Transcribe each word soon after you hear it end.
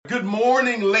Good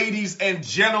morning, ladies and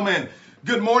gentlemen.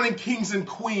 Good morning, kings and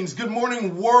queens. Good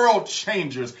morning, world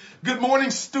changers. Good morning,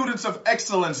 students of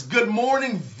excellence. Good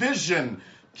morning, vision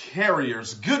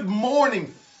carriers. Good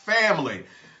morning, family.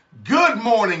 Good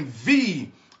morning,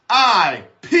 VIPs,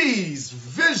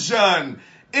 Vision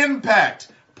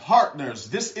Impact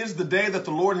Partners. This is the day that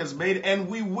the Lord has made, and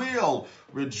we will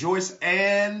rejoice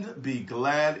and be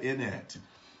glad in it.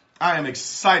 I am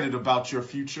excited about your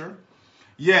future.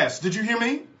 Yes, did you hear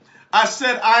me? I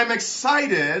said I'm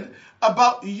excited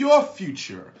about your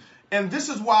future. And this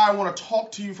is why I want to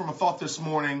talk to you from a thought this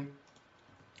morning.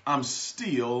 I'm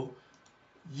still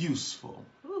useful.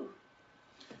 Ooh.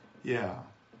 Yeah,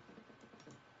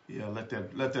 let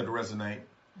that resonate.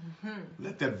 Mm-hmm.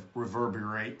 Let that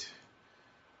reverberate.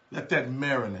 Let that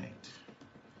marinate.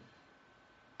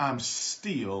 I'm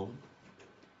still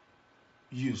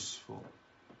useful.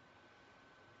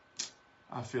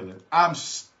 I feel it. I'm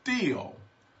still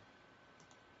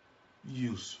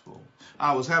useful.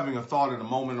 I was having a thought in a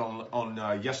moment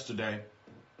on yesterday,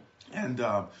 and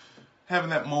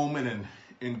having that moment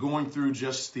and going through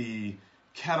just the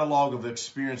catalog of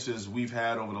experiences we've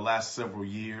had over the last several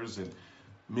years, and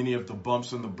many of the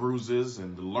bumps and the bruises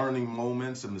and the learning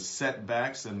moments and the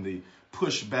setbacks and the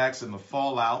pushbacks and the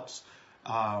fallouts.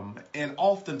 And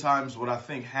oftentimes what I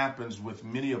think happens with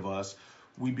many of us,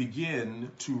 we begin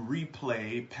to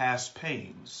replay past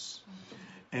pains.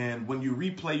 And when you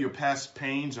replay your past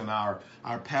pains and our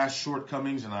past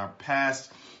shortcomings and our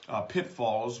past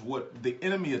pitfalls, what the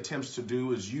enemy attempts to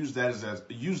do is use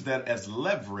that as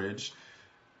leverage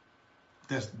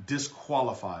that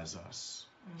disqualifies us.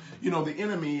 Mm-hmm. You know, the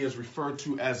enemy is referred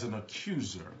to as an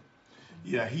accuser.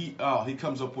 Yeah, he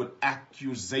comes up with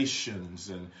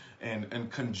accusations and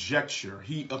conjecture.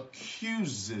 He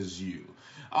accuses you.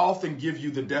 I often give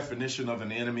you the definition of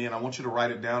an enemy, and I want you to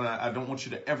write it down. I don't want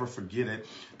you to ever forget it,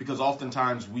 because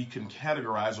oftentimes we can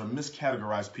categorize or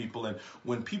miscategorize people, and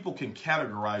when people can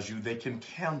categorize you, they can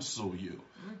cancel you.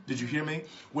 Did you hear me?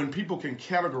 When people can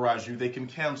categorize you, they can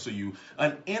cancel you.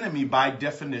 An enemy, by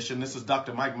definition, this is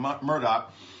Dr. Mike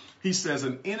Murdock, he says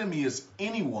an enemy is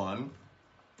anyone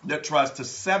that tries to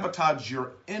sabotage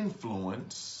your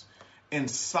influence and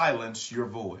silence your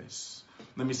voice.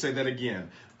 Let me say that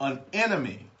again. An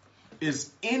enemy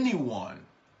is anyone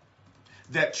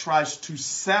that tries to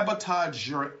sabotage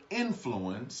your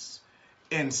influence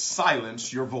and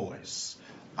silence your voice.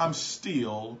 I'm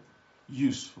still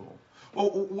useful.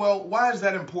 Well, why is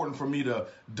that important for me to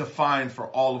define for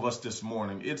all of us this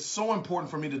morning? It's so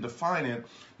important for me to define it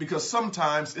because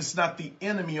sometimes it's not the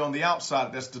enemy on the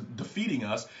outside that's defeating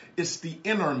us. It's the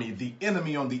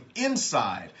enemy on the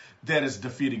inside that is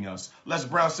defeating us. Les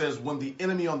Brown says when the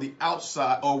enemy on the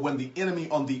outside, or when the enemy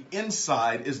on the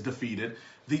inside is defeated,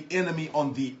 the enemy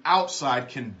on the outside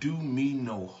can do me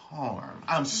no harm.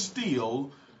 I'm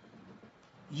still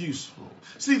useful.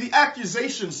 See, the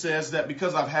accusation says that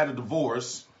because I've had a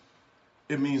divorce,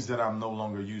 it means that I'm no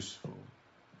longer useful.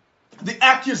 The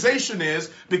accusation is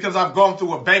because I've gone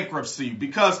through a bankruptcy,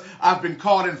 because I've been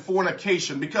caught in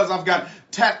fornication, because I've got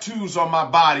tattoos on my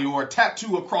body, or a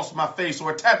tattoo across my face,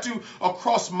 or a tattoo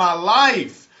across my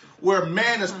life where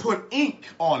man has put ink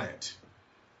on it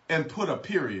and put a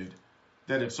period,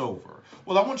 that it's over.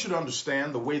 Well, I want you to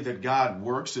understand the way that God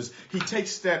works is he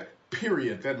takes that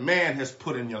period that man has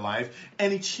put in your life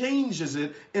and he changes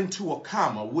it into a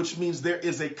comma, which means there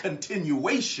is a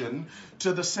continuation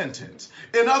to the sentence.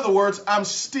 In other words, I'm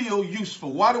still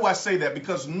useful. Why do I say that?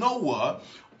 Because Noah,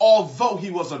 although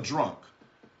he was a drunk,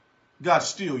 God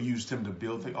still used him to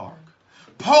build the ark.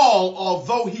 Paul,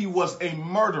 although he was a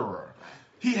murderer,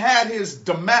 he had his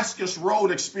Damascus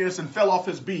Road experience and fell off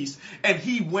his beast, and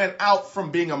he went out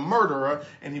from being a murderer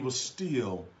and he was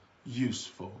still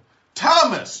useful.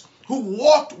 Thomas, who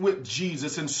walked with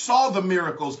Jesus and saw the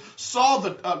miracles, saw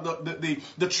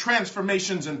the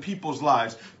transformations in people's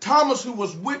lives. Thomas, who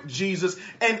was with Jesus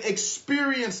and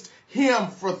experienced him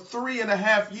for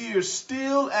 3.5 years,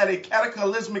 still at a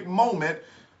cataclysmic moment,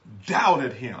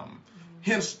 doubted him.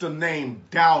 Hence the name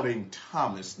Doubting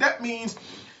Thomas. That means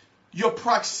your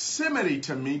proximity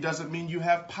to me doesn't mean you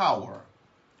have power.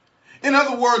 In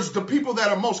other words, the people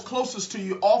that are most closest to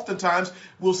you oftentimes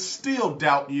will still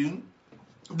doubt you.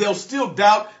 They'll still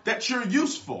doubt that you're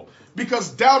useful,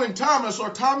 because Doubting Thomas, or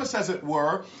Thomas as it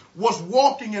were, was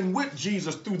walking in with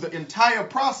Jesus through the entire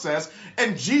process.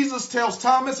 And Jesus tells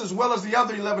Thomas, as well as the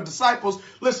other 11 disciples,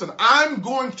 listen, I'm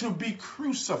going to be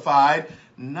crucified,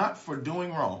 not for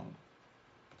doing wrong,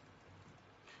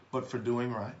 but for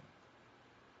doing right.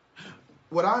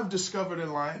 What I've discovered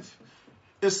in life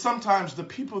is sometimes the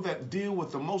people that deal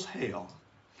with the most hell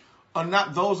are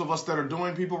not those of us that are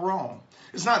doing people wrong.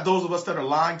 It's not those of us that are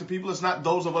lying to people. It's not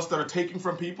those of us that are taking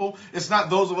from people. It's not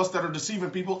those of us that are deceiving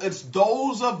people. It's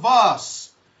those of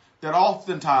us that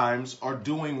oftentimes are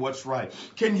doing what's right.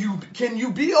 Can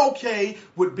you be okay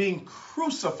with being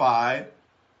crucified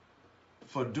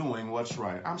for doing what's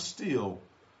right? I'm still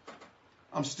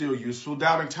useful.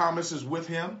 Doubting Thomas is with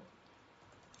him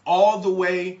all the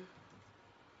way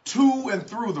to and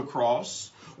through the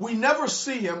cross. We never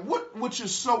see him, which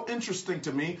is so interesting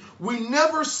to me. We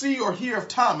never see or hear of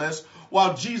Thomas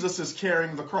while Jesus is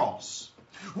carrying the cross.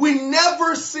 We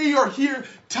never see or hear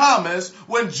Thomas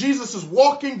when Jesus is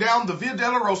walking down the Via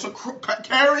Dolorosa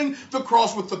carrying the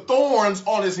cross with the thorns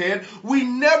on his head. We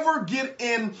never get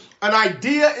in an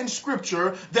idea in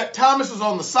Scripture that Thomas is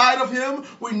on the side of him.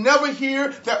 We never hear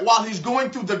that while he's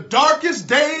going through the darkest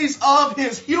days of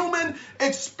his human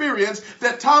experience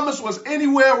that Thomas was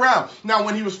anywhere around. Now,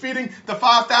 when he was feeding the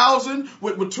 5,000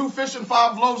 with 2 fish and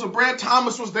 5 loaves of bread,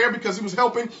 Thomas was there because he was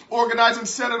helping organize and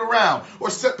set it around or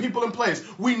set people in place.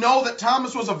 We know that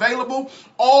Thomas was available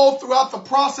all throughout the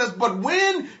process, but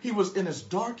when he was in his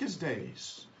darkest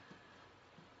days,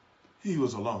 he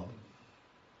was alone,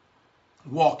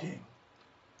 walking,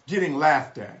 getting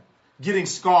laughed at, getting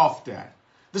scoffed at.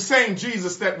 The same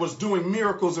Jesus that was doing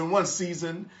miracles in one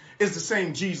season is the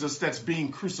same Jesus that's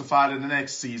being crucified in the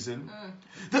next season.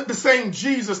 The same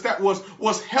Jesus that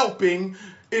was helping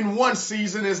in one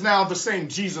season is now the same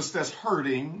Jesus that's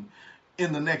hurting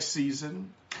in the next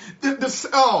season. Here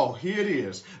it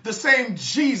is. The same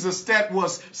Jesus that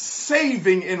was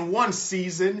saving in one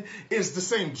season is the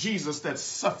same Jesus that's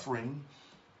suffering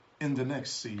in the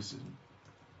next season.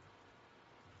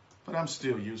 But I'm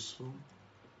still useful.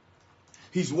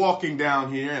 He's walking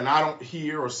down here and I don't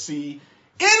hear or see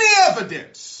any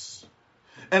evidence,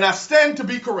 and I stand to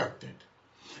be corrected,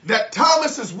 that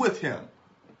Thomas is with him.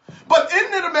 But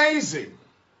isn't it amazing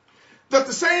that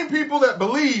the same people that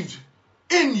believed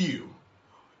in you,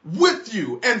 with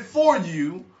you, and for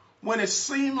you, when it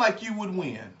seemed like you would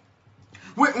win,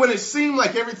 when it seemed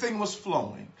like everything was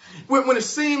flowing, when it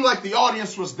seemed like the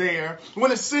audience was there,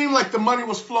 when it seemed like the money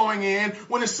was flowing in,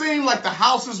 when it seemed like the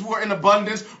houses were in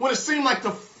abundance, when it seemed like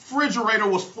the refrigerator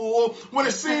was full, when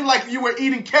it seemed like you were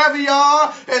eating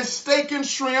caviar and steak and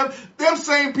shrimp, them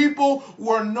same people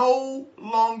were no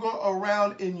longer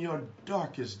around in your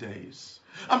darkest days.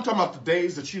 I'm talking about the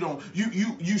days that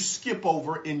you skip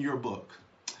over in your book.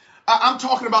 I'm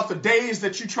talking about the days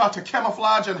that you try to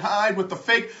camouflage and hide with the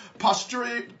fake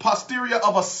posterior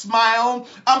of a smile.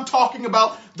 I'm talking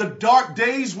about the dark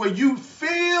days where you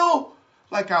feel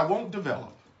like I won't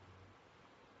develop.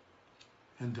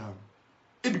 And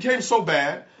it became so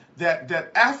bad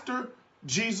that after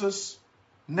Jesus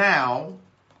now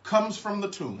comes from the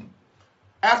tomb,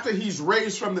 after he's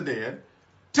raised from the dead,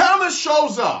 Thomas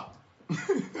shows up.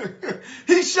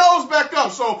 He shows back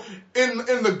up. So in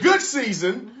the good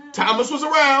season, Thomas was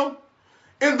around.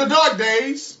 In the dark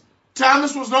days,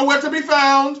 Thomas was nowhere to be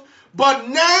found. But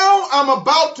now I'm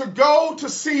about to go to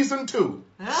season 2.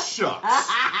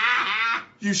 Shucks.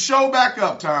 You show back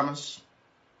up, Thomas.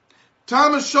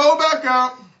 Thomas show back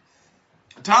up.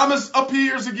 Thomas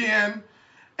appears again.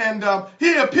 And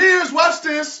he appears, watch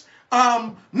this,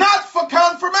 not for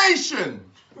confirmation.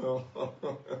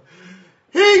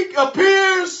 He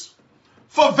appears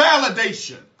for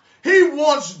validation. He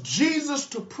wants Jesus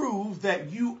to prove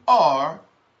that you are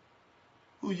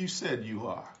who you said you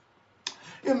are.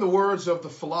 In the words of the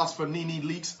philosopher Nene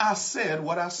Leakes, I said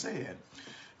what I said.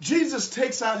 Jesus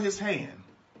takes out his hand.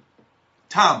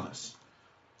 Thomas,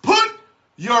 put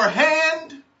your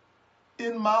hand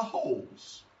in my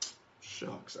holes.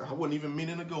 Shucks, I wasn't even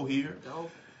meaning to go here.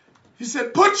 No. He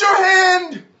said, put your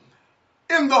hand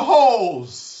in the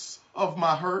holes of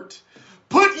my hurt.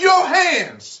 Put your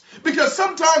hands, because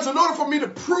sometimes in order for me to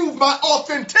prove my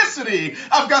authenticity,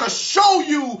 I've got to show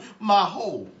you my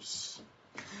holes.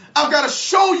 I've got to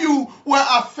show you where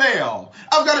I fail.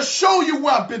 I've got to show you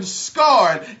where I've been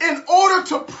scarred. In order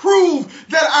to prove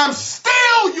that I'm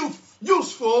still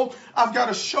useful, I've got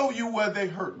to show you where they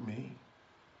hurt me,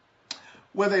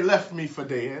 where they left me for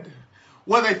dead,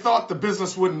 where they thought the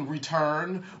business wouldn't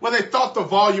return, where they thought the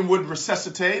volume wouldn't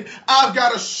resuscitate. I've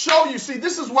got to show you. See,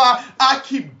 this is why I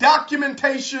keep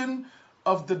documentation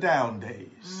of the down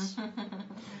days.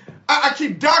 I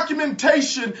keep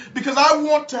documentation because I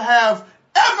want to have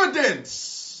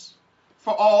evidence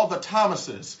for all the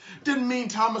Thomases. Didn't mean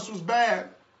Thomas was bad.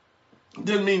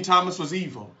 Didn't mean Thomas was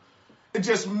evil. It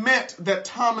just meant that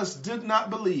Thomas did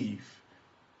not believe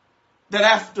that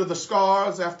after the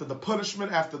scars, after the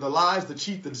punishment, after the lies, the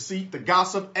cheat, the deceit, the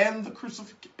gossip, and the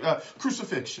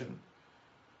crucifixion,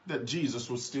 that Jesus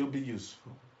would still be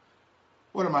useful.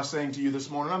 What am I saying to you this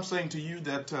morning? I'm saying to you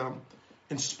that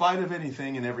in spite of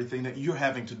anything and everything that you're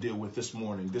having to deal with this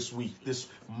morning, this week, this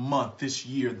month, this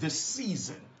year, this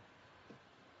season,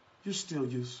 you're still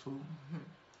useful.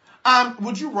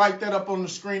 Would you write that up on the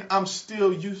screen? I'm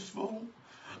still useful.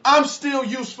 I'm still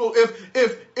useful.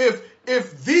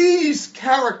 If these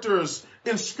characters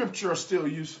in Scripture are still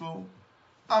useful,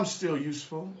 I'm still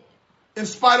useful. In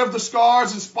spite of the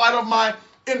scars, in spite of my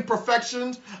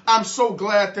imperfections, I'm so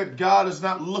glad that God is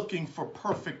not looking for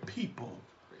perfect people.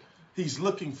 He's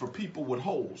looking for people with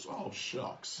holes. Oh,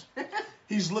 shucks.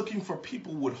 He's looking for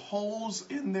people with holes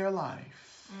in their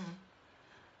life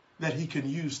that he can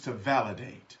use to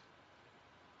validate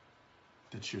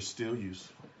that you're still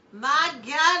useful. My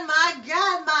God, my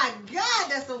God, my God,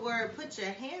 that's a word. Put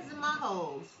your hands in my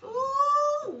holes.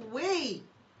 Ooh, wee,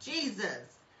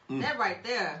 Jesus. That right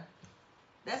there,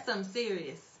 that's something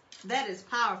serious. That is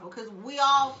powerful because we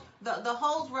all, the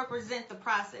holes represent the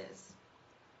process.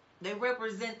 They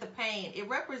represent the pain. It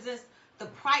represents the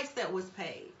price that was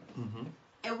paid. Mm-hmm.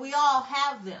 And we all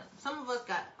have them. Some of us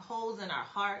got holes in our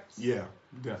hearts. Yeah,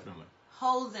 definitely.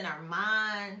 Holes in our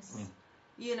minds.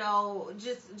 You know,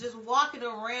 just walking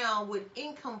around with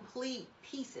incomplete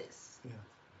pieces. Yeah.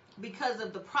 Because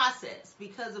of the process,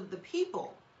 because of the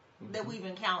people that we've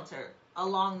encountered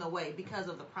along the way, because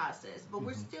of the process. But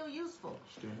we're still useful.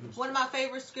 One of my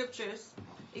favorite scriptures,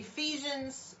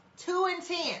 Ephesians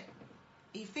 2:10.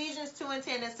 Ephesians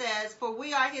 2:10, it says, "For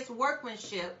we are his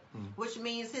workmanship," which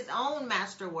means his own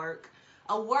masterwork,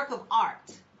 a work of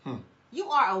art.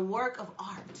 You are a work of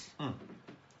art.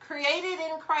 Created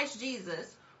in Christ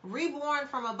Jesus, reborn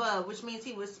from above, which means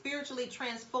he was spiritually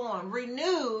transformed,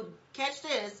 renewed, catch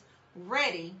this,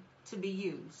 ready to be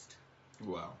used.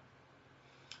 Wow.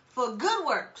 For good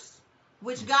works,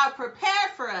 which God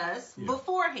prepared for us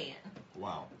beforehand.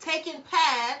 Wow. Taking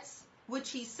paths which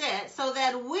he set so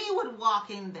that we would walk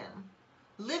in them,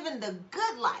 living the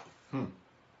good life,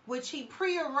 which he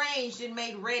prearranged and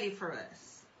made ready for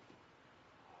us.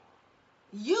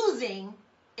 Using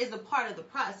is a part of the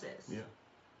process.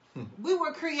 Yeah. We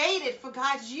were created for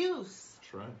God's use.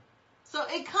 That's right. So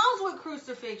it comes with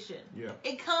crucifixion. Yeah.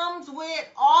 It comes with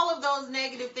all of those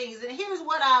negative things. And here's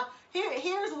what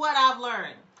I've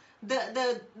learned.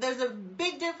 There's a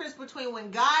big difference between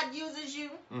when God uses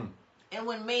you and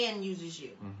when man uses you.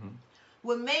 Mm-hmm.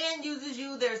 When man uses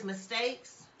you, there's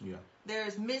mistakes. Yeah.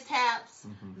 There's mishaps.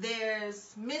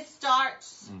 There's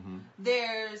misstarts.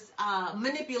 There's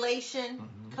manipulation.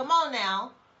 Come on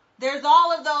now. There's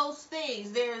all of those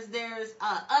things. There's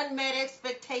unmet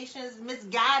expectations,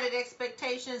 misguided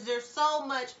expectations. There's so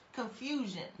much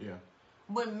confusion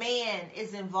when man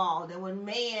is involved and when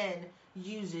man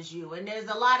uses you. And there's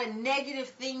a lot of negative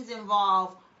things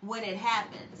involved when it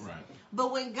happens. Right.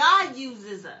 But when God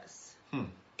uses us,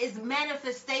 it's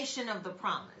manifestation of the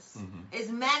promise. It's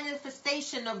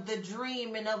manifestation of the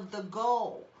dream and of the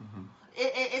goal.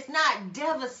 It's not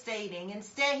devastating.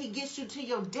 Instead, he gets you to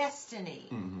your destiny.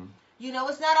 You know,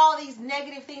 it's not all these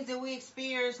negative things that we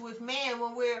experience with man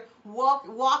when we're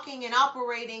walking and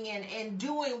operating and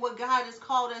doing what God has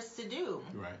called us to do.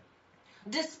 Right.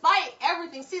 Despite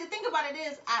everything. See, the thing about it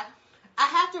is, I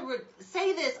have to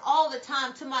say this all the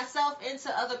time to myself and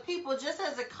to other people, just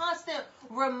as a constant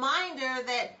reminder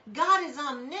that God is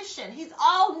omniscient. He's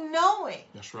all-knowing.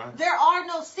 That's right. There are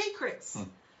no secrets.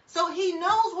 So he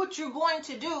knows what you're going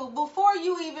to do before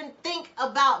you even think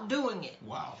about doing it.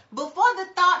 Wow. Before the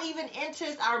thought even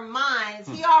enters our minds,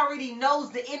 he already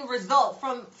knows the end result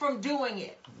from doing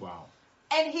it. Wow.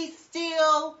 And he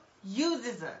still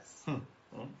uses us.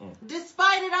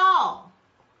 Despite it all.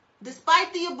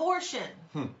 Despite the abortion.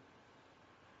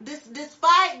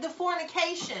 Despite the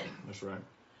fornication. That's right.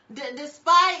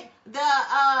 Despite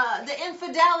the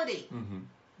infidelity.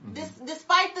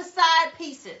 Despite the side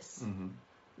pieces.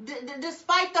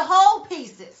 Despite the whole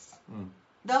pieces,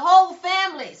 the whole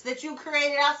families that you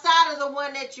created outside of the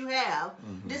one that you have,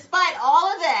 despite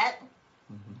all of that,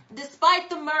 despite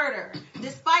the murder,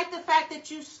 despite the fact that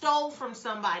you stole from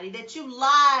somebody, that you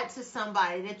lied to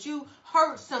somebody, that you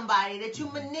hurt somebody, that you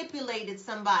manipulated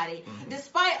somebody,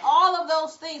 despite all of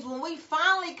those things, when we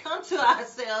finally come to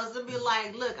ourselves and be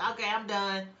like, look, okay, I'm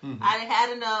done. I done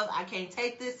had enough. I can't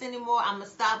take this anymore. I'm going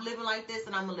to stop living like this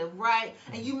and I'm going to live right.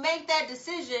 And you make that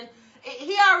decision.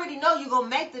 He already know you're going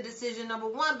to make the decision, number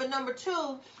one. But number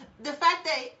two, the fact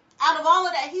that out of all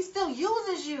of that, he still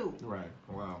uses you. Right.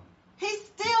 Wow. He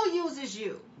still uses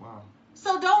you. Wow.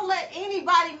 So don't let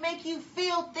anybody make you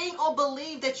feel, think, or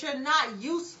believe that you're not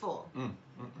useful.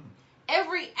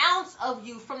 Every ounce of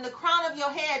you, from the crown of your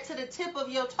head to the tip of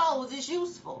your toes, is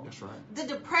useful. That's right. The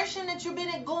depression that you've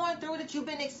been going through, that you've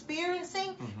been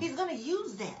experiencing, he's going to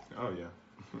use that. Oh, yeah.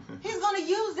 He's going to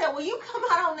use that when you come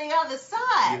out on the other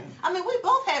side. Yeah. I mean, we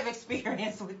both have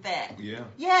experience with that. Yeah.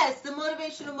 Yes, the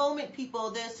motivational moment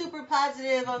people, the super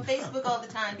positive on Facebook all the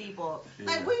time people. Yeah.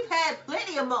 Like, we've had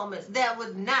plenty of moments that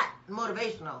was not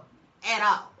motivational at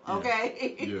all.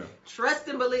 Okay? Yeah. Trust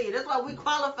and believe. That's why we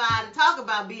qualify to talk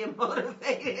about being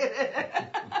motivated.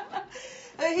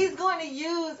 He's going to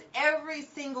use every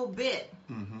single bit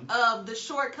of the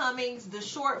shortcomings, the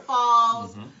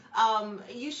shortfalls.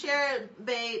 You shared,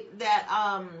 babe,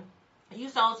 that you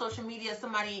saw on social media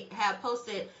somebody had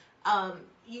posted,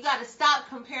 you got to stop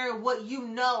comparing what you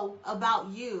know about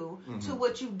you to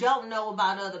what you don't know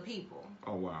about other people.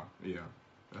 Oh, wow. Yeah.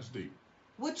 That's deep.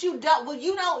 What you don't, well,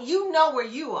 you know where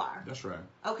you are. That's right.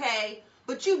 Okay?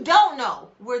 But you don't know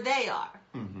where they are.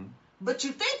 But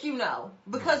you think you know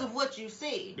because of what you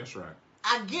see. That's right.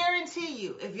 I guarantee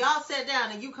you, if y'all sat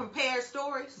down and you compare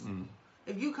stories,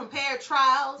 if you compare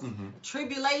trials,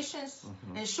 tribulations,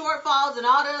 and shortfalls and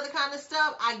all the other kind of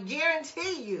stuff, I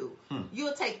guarantee you,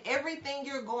 you'll take everything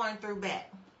you're going through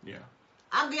back. Yeah.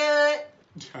 I'm good.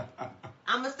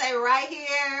 I'm going to stay right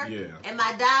here in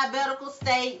my diabetical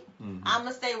state. I'm going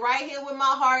to stay right here with my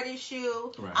heart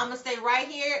issue. Right. I'm going to stay right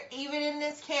here even in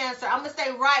this cancer. I'm going to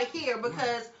stay right here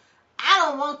because I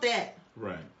don't want that.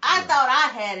 Right. I thought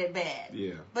I had it bad.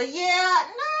 Yeah. But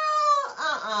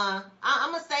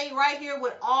I'm going to stay right here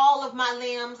with all of my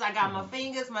limbs. I got my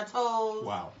fingers, my toes.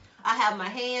 Wow. I have my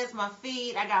hands, my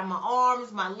feet. I got my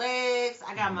arms, my legs.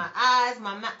 I got my eyes,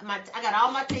 I got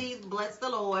all my teeth. Bless the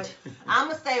Lord. I'm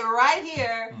going to stay right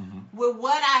here with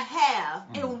what I have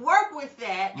and work with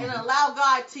that and allow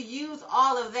God to use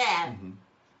all of that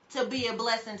to be a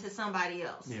blessing to somebody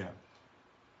else. Yeah.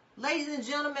 Ladies and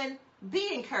gentlemen,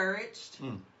 be encouraged.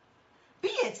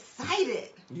 Be excited.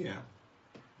 Yeah.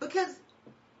 Because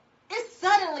it's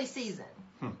suddenly season.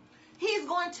 He's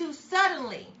going to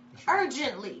suddenly,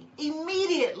 urgently,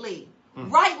 immediately,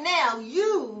 right now,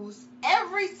 use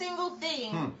every single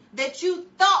thing that you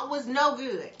thought was no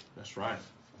good. That's right.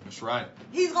 That's right.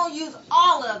 He's going to use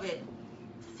all of it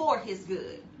for his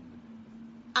good.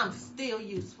 I'm still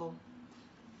useful.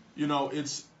 You know,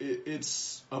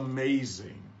 it's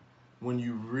amazing when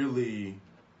you really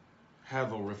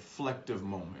have a reflective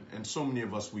moment. And so many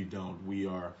of us, we don't. We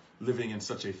are living in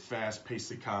such a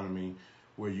fast-paced economy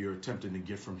where you're attempting to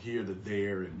get from here to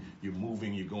there and you're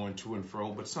moving, you're going to and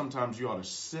fro. But sometimes you ought to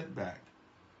sit back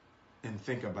and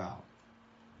think about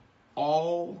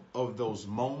all of those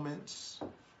moments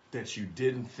that you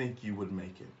didn't think you would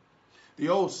make it. The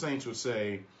old saints would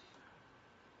say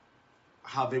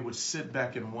how they would sit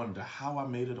back and wonder how I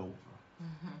made it over.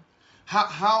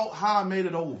 How I made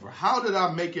it over. How did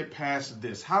I make it past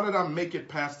this? How did I make it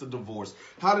past the divorce?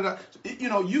 How did I,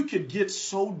 you could get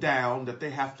so down that they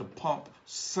have to pump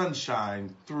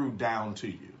sunshine through down to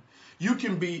you. You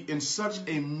can be in such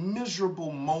a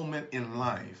miserable moment in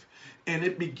life, and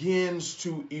it begins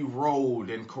to erode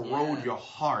and corrode your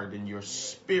heart and your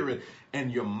spirit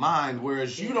and your mind,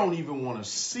 whereas you don't even want to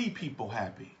see people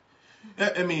happy.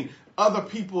 I mean, other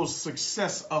people's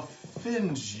success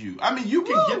offends you. I mean, you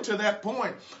can get to that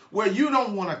point where you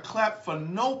don't want to clap for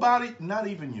nobody, not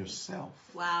even yourself.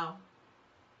 Wow.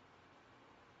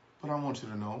 But I want you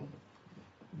to know,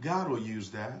 God will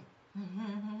use that.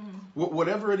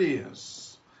 Whatever it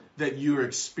is that you're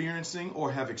experiencing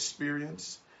or have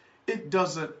experienced, it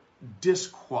doesn't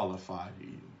disqualify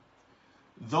you.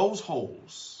 Those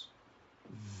holes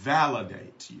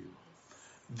validate you.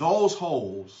 Those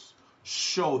holes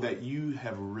show that you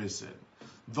have risen.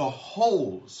 The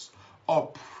holes are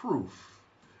proof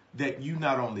that you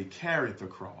not only carried the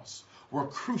cross, were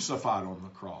crucified on the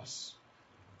cross,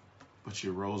 but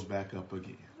you rose back up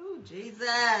again. Ooh,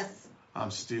 Jesus.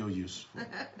 I'm still useful.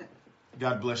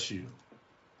 God bless you.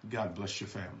 God bless your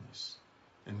families.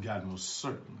 And God most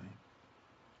certainly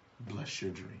bless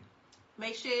your dream.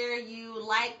 Make sure you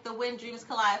like the When Dreams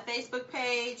Collide Facebook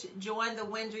page. Join the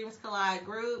When Dreams Collide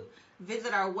group.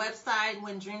 Visit our website,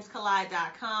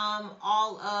 whendreamscollide.com.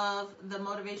 All of the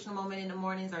Motivational Moment in the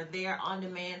Mornings are there on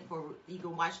demand for you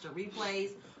can watch the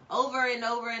replays over and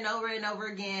over and over and over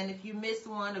again. If you missed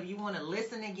one or you want to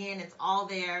listen again, it's all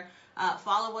there.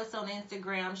 Follow us on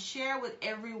Instagram. Share with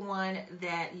everyone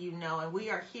that you know. And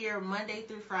we are here Monday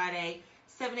through Friday,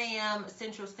 7 a.m.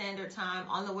 Central Standard Time.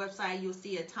 On the website, you'll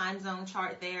see a time zone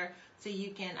chart there so you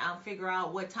can figure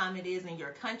out what time it is in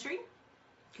your country.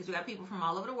 Because we got people from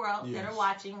all over the world that are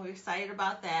watching. We're excited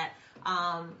about that.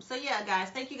 So, yeah, guys,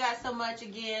 thank you guys so much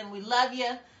again. We love you.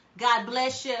 God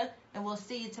bless you, and we'll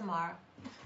see you tomorrow.